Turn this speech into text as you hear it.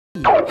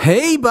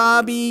Hey,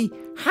 Bobby.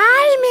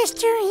 Hi,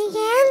 Mr.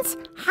 Hands.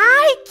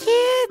 Hi,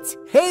 kids.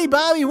 Hey,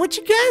 Bobby, what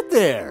you got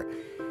there?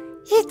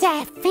 It's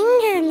a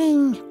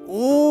fingerling.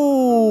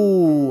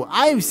 Ooh,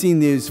 I've seen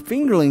these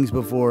fingerlings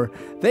before.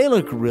 They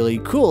look really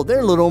cool.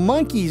 They're little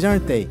monkeys,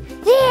 aren't they?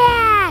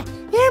 Yeah,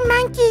 they're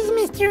monkeys,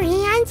 Mr.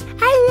 Hands.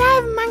 I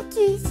love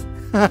monkeys.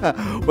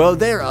 Well,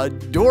 they're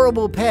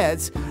adorable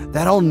pets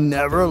that'll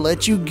never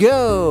let you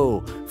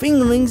go.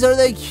 Fingerlings are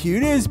the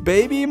cutest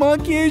baby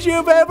monkeys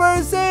you've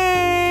ever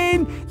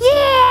seen.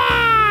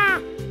 Yeah!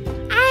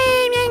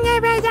 I'm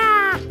younger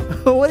brother.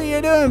 What are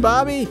you doing,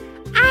 Bobby?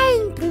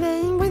 I'm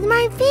playing with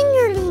my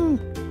fingerling.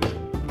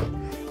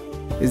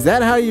 Is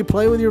that how you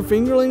play with your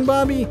fingerling,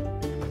 Bobby?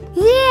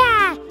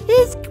 Yeah,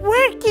 it's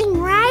working,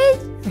 right?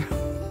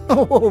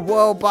 Oh,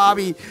 well,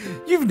 Bobby,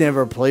 you've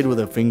never played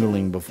with a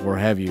fingerling before,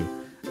 have you?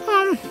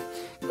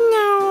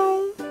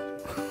 No.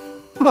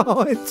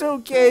 Oh, it's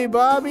okay,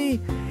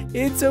 Bobby.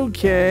 It's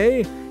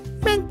okay.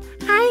 But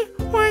I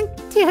want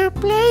to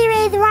play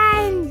with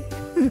one.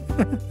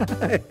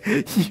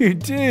 You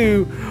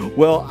do?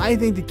 Well, I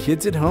think the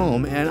kids at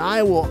home and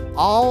I will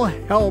all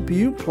help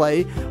you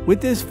play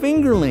with this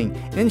fingerling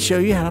and show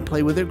you how to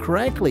play with it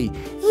correctly.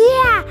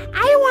 Yeah,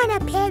 I want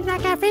to play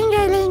like a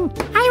fingerling.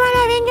 I want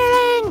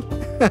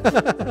a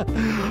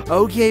fingerling.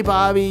 Okay,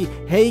 Bobby.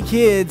 Hey,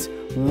 kids,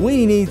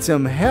 we need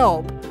some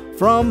help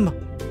from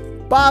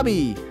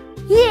Bobby.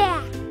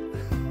 Yeah.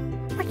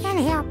 What kind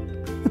of help?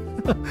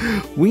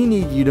 We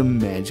need you to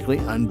magically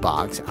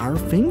unbox our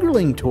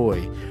fingerling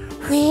toy.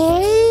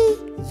 Really?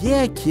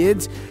 Yeah,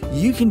 kids,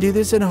 you can do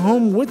this at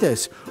home with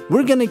us.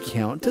 We're going to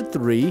count to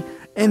 3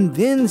 and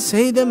then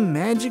say the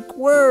magic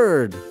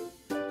word.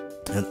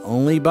 And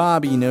only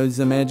Bobby knows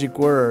the magic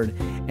word,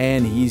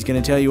 and he's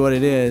going to tell you what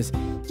it is.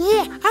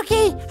 Yeah,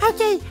 okay.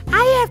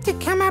 I have to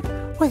come up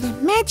with a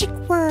magic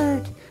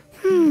word.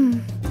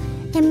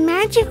 The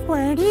magic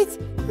word is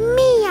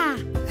Mia.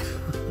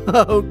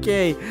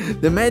 Okay,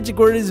 the magic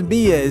word is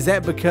Mia. Is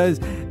that because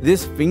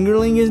this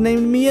fingerling is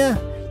named Mia?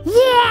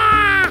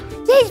 Yeah!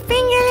 This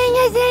fingerling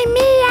is a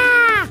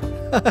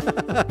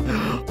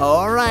Mia!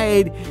 All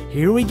right,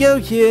 here we go,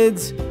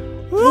 kids.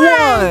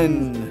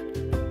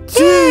 1,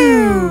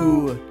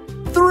 2,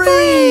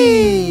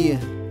 3.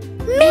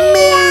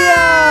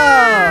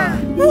 Mia!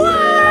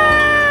 Wow!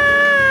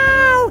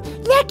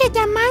 Look at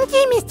the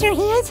monkey, Mr.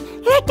 Hands.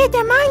 Look at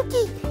the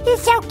monkey.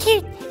 He's so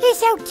cute. He's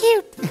so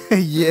cute.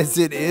 Yes,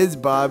 it is,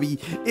 Bobby.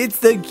 It's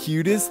the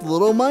cutest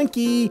little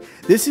monkey.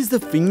 This is the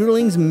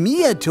Fingerling's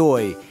Mia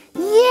toy.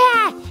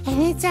 Yeah,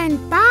 and it's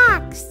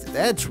unboxed.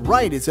 That's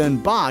right, it's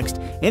unboxed,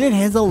 and it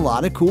has a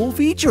lot of cool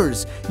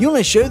features. You want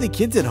to show the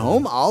kids at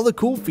home all the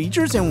cool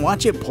features and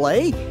watch it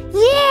play?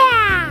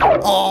 Yeah!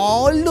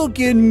 Oh, look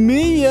at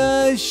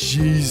Mia.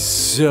 She's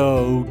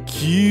so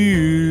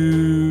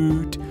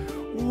cute.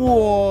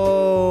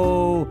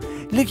 Whoa.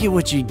 Look at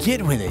what you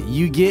get with it.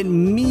 You get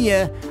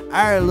Mia,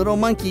 our little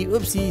monkey.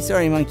 Oopsie,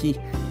 sorry, monkey.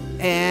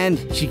 And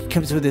she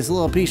comes with this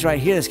little piece right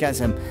here that's got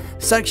some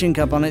suction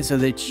cup on it so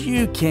that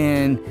you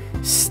can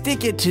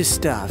stick it to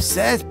stuff. So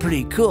that's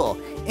pretty cool.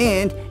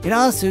 And it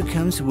also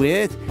comes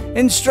with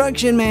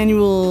instruction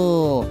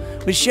manual,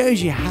 which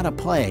shows you how to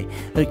play.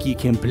 Look, you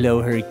can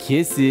blow her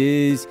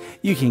kisses.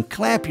 You can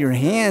clap your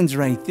hands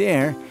right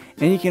there.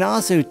 And you can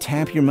also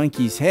tap your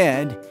monkey's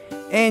head.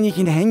 And you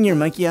can hang your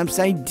monkey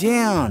upside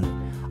down.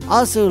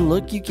 Also,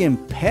 look, you can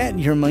pet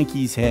your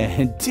monkey's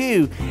head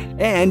too,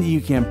 and you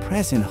can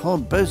press and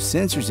hold both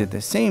sensors at the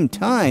same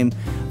time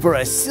for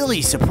a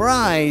silly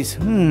surprise.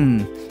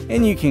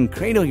 And you can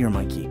cradle your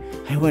monkey.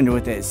 I wonder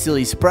what that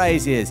silly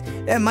surprise is.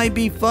 That might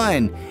be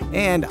fun.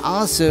 And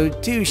also,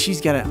 too,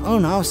 she's got an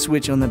on-off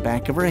switch on the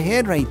back of her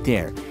head right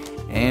there.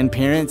 And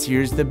parents,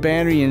 here's the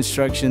battery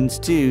instructions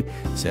too.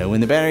 So when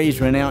the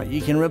batteries run out,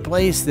 you can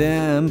replace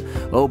them.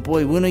 Oh boy,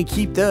 we want to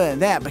keep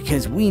that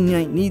because we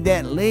might need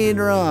that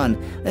later on.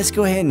 Let's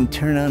go ahead and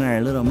turn on our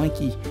little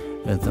monkey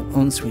with the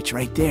on switch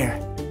right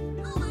there.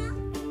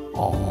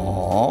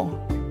 Aww,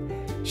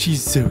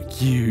 she's so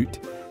cute.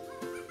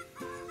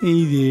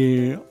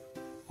 Hey there.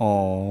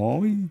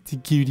 Aww, it's a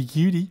cutie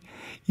cutie.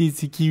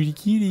 It's a cutie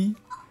cutie.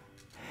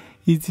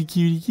 It's a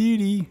cutie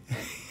cutie.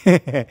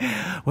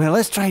 Well,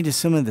 let's try to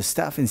some of the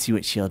stuff and see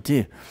what she'll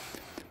do.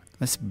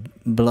 Let's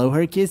blow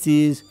her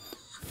kisses.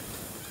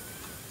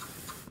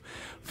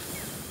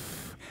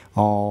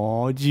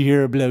 Oh, did you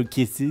hear her blow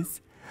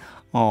kisses?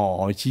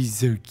 Oh, she's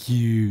so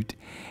cute.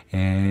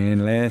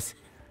 And let's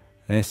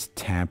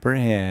tap her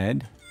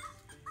head.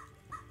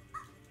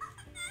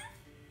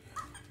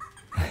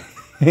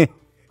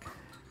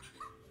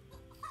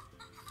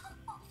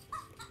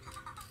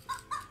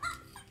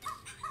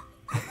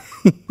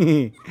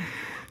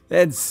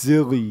 That's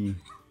silly.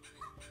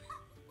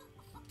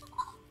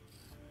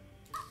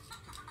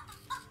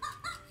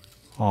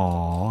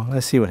 Aw,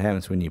 let's see what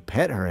happens when you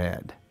pet her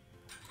head.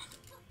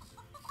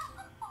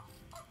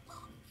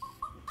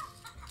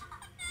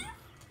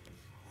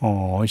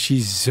 Aw,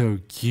 she's so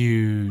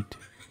cute.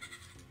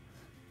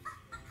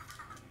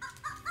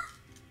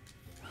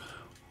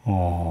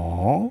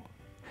 Aw.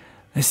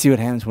 Let's see what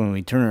happens when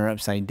we turn her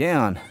upside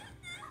down.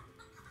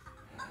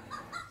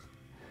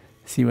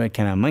 See what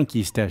kind of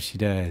monkey stuff she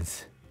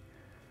does.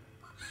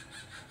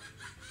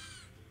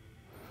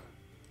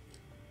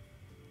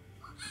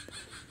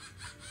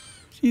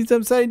 She's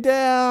upside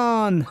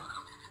down.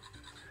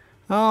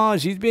 Oh,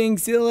 she's being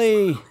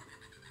silly.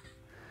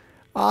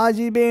 Oh,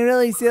 she's being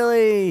really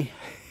silly.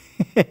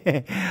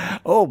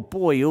 Oh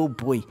boy, oh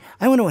boy.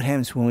 I wonder what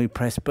happens when we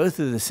press both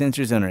of the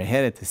sensors on her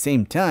head at the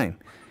same time.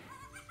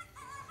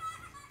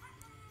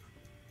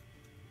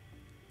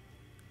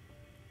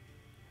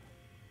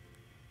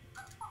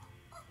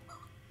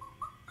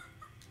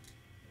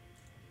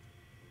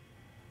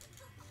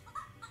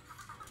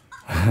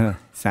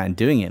 It's not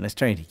doing it. Let's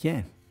try it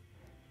again.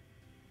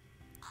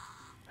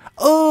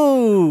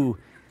 Oh!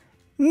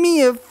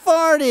 Mia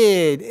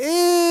farted!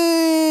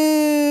 Ooh!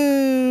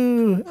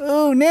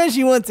 Oh, now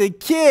she wants a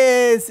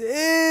kiss!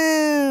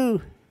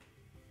 Ooh!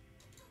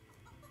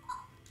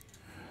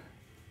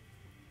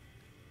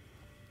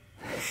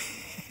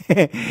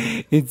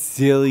 It's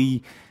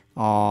silly.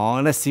 Aw,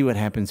 let's see what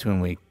happens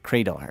when we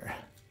cradle her.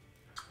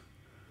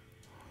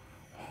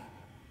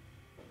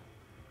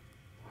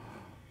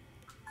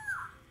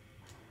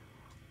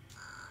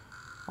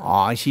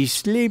 Aw, she's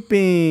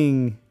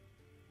sleeping.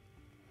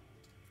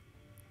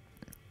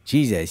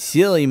 She's a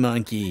silly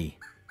monkey.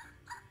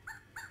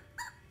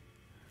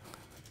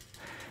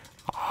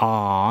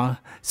 Aw,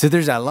 so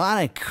there's a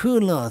lot of cool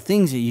little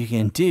things that you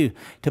can do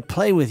to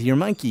play with your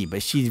monkey,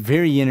 but she's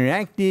very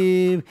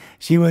interactive.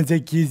 She wants a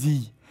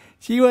kissy.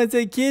 She wants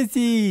a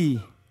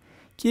kissy.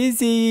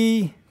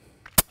 Kissy.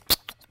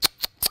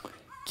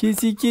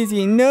 Kissy,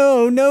 kissy.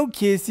 No, no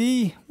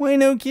kissy. Why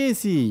no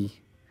kissy?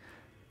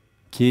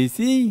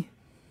 Kissy?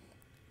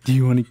 Do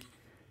you want to?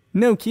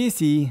 No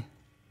kissy.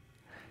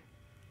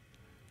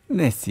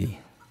 Let's see.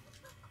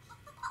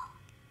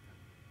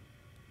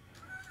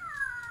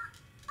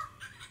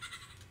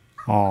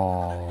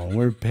 Oh,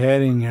 we're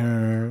petting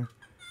her.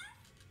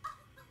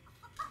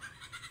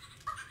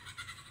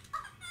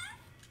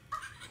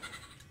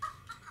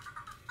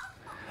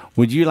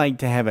 Would you like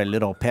to have a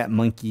little pet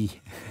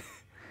monkey?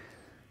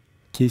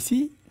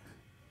 Kissy?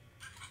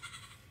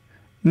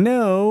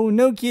 No,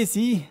 no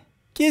kissy.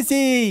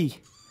 Kissy!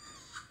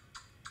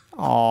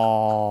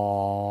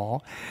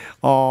 Oh,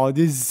 oh,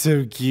 this is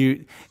so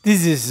cute.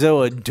 This is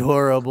so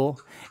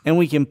adorable. And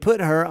we can put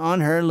her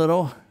on her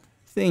little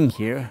thing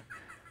here.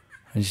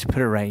 I'll just put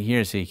her right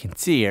here so you can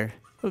see her.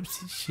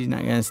 Oops, she's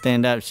not going to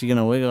stand up. She's going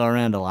to wiggle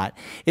around a lot.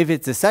 If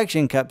it's a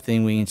suction cup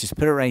thing, we can just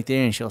put her right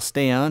there and she'll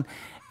stay on.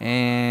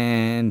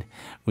 And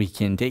we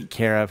can take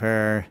care of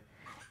her.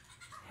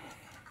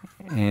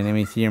 And let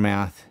me see your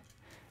mouth.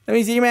 Let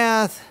me see your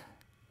mouth.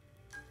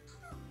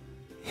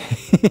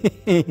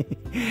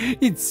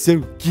 It's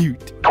so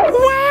cute.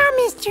 Wow,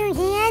 Mr.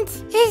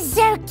 Hands is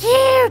so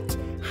cute.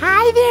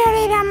 Hi there,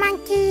 little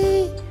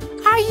monkey.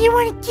 Oh, you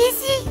want a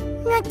kissy?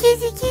 You want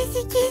kissy,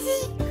 kissy,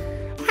 kissy?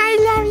 I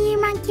love you,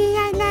 monkey.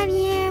 I love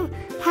you.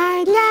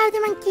 I love the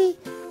monkey.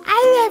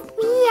 I love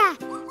Mia.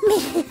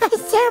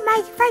 Mia's so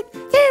much fun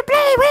to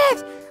play with.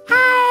 I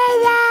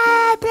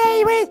love play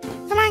with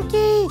the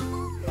monkey.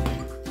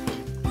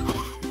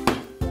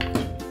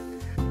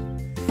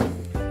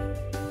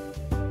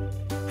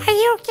 Are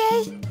you okay?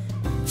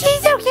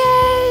 She's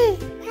okay!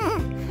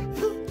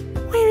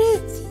 Where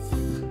is she?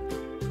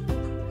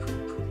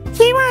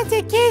 She wants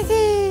a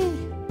kissy!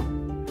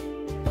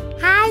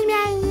 Hi,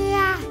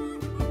 Maya!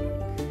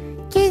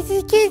 Kissy,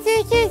 kissy,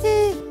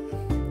 kissy!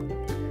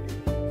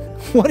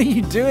 What are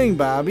you doing,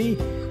 Bobby?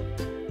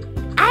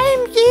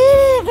 I'm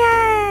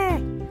eager!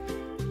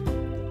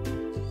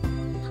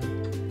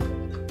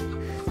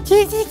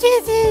 Kissy,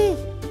 kissy!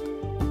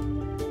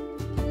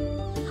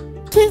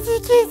 Kissy,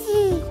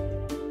 kissy!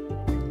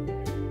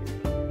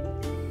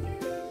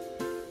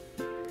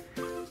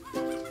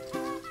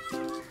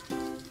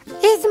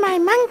 It's my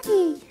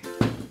monkey.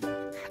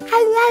 I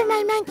love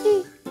my monkey.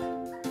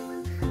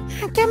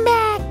 Come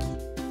back.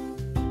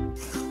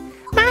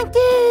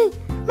 Monkey!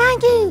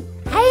 Monkey!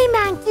 Hey,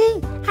 monkey!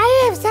 I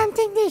have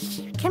something to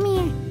come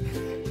here.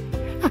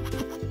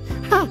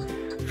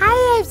 I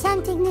have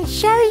something to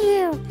show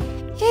you.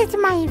 It's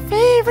my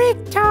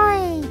favorite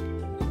toy.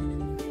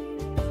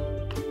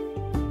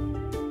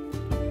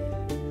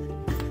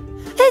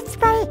 It's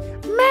my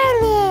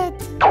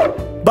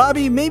mallet.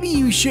 Bobby, maybe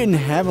you shouldn't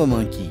have a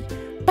monkey.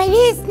 But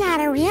it's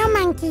not a real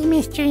monkey,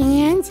 Mr.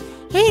 Hands.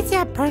 It's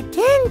a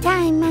pretend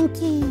time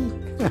monkey.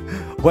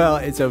 Well,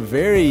 it's a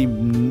very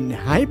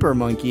hyper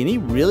monkey and he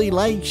really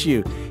likes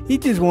you. He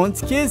just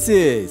wants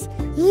kisses.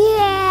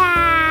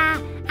 Yeah!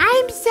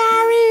 I'm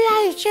sorry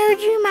I showed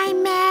you my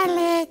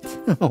mallet.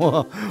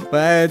 Well,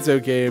 that's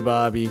okay,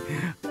 Bobby.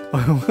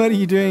 What are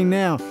you doing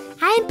now?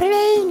 I'm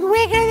playing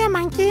Wiggle the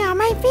Monkey on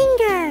my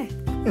finger.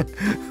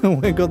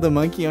 Wiggle the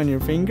monkey on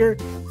your finger?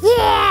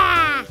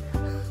 Yeah!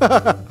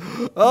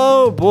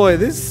 Oh boy,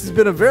 this has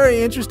been a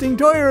very interesting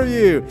toy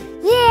review.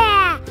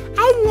 Yeah!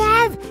 I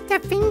love the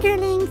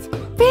Fingerlings.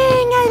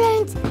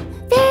 Fingerlings!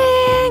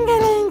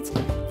 Fingerlings!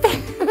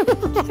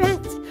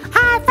 Fingerlings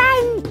are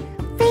fun!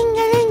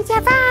 Fingerlings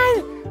are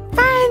fun!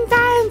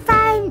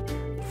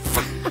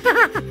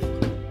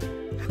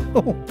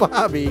 Oh,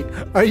 Bobby,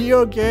 are you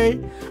okay?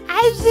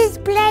 I was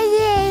just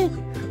playing.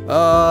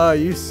 Oh,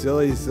 you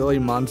silly, silly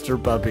monster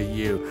puppet,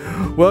 you.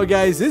 Well,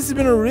 guys, this has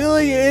been a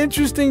really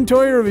interesting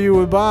toy review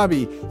with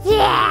Bobby.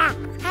 Yeah,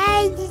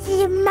 this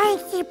is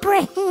monkey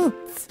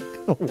brains.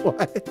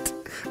 What?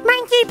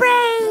 Monkey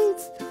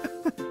brains.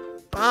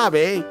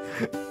 Bobby,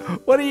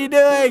 what are you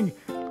doing?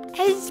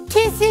 I was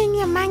kissing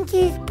a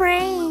monkey's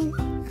brain.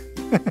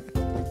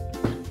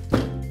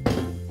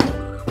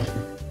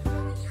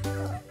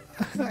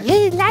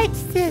 He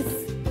likes this.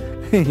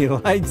 He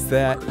likes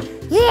that.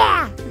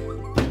 Yeah.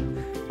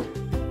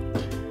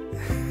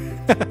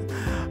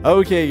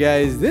 Okay,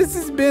 guys, this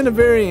has been a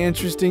very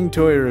interesting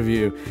toy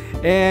review.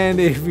 And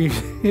if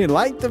you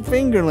like the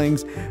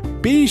Fingerlings,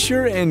 be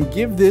sure and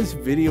give this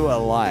video a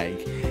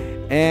like.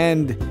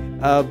 And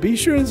be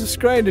sure and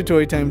subscribe to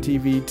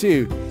Toytimetv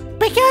too.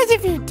 Because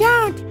if you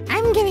don't,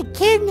 I'm gonna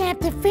kidnap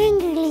the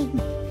Fingerling.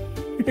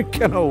 You're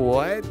gonna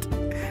what?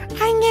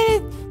 I'm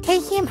gonna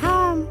take him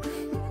home.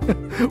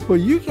 Well,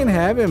 you can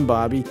have him,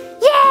 Bobby. Yay!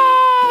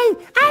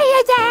 I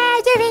get to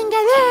have a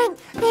Fingerling!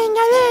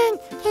 Fingerling!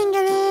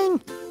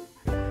 Fingerling!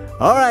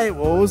 Alright,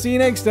 well, we'll see you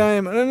next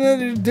time on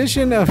another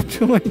edition of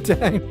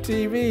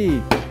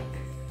Toytimetv.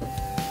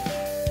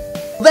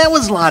 That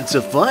was lots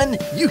of fun.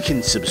 You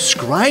can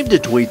subscribe to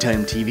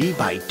Toytimetv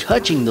by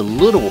touching the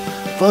little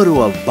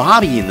photo of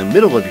Bobby in the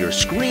middle of your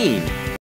screen.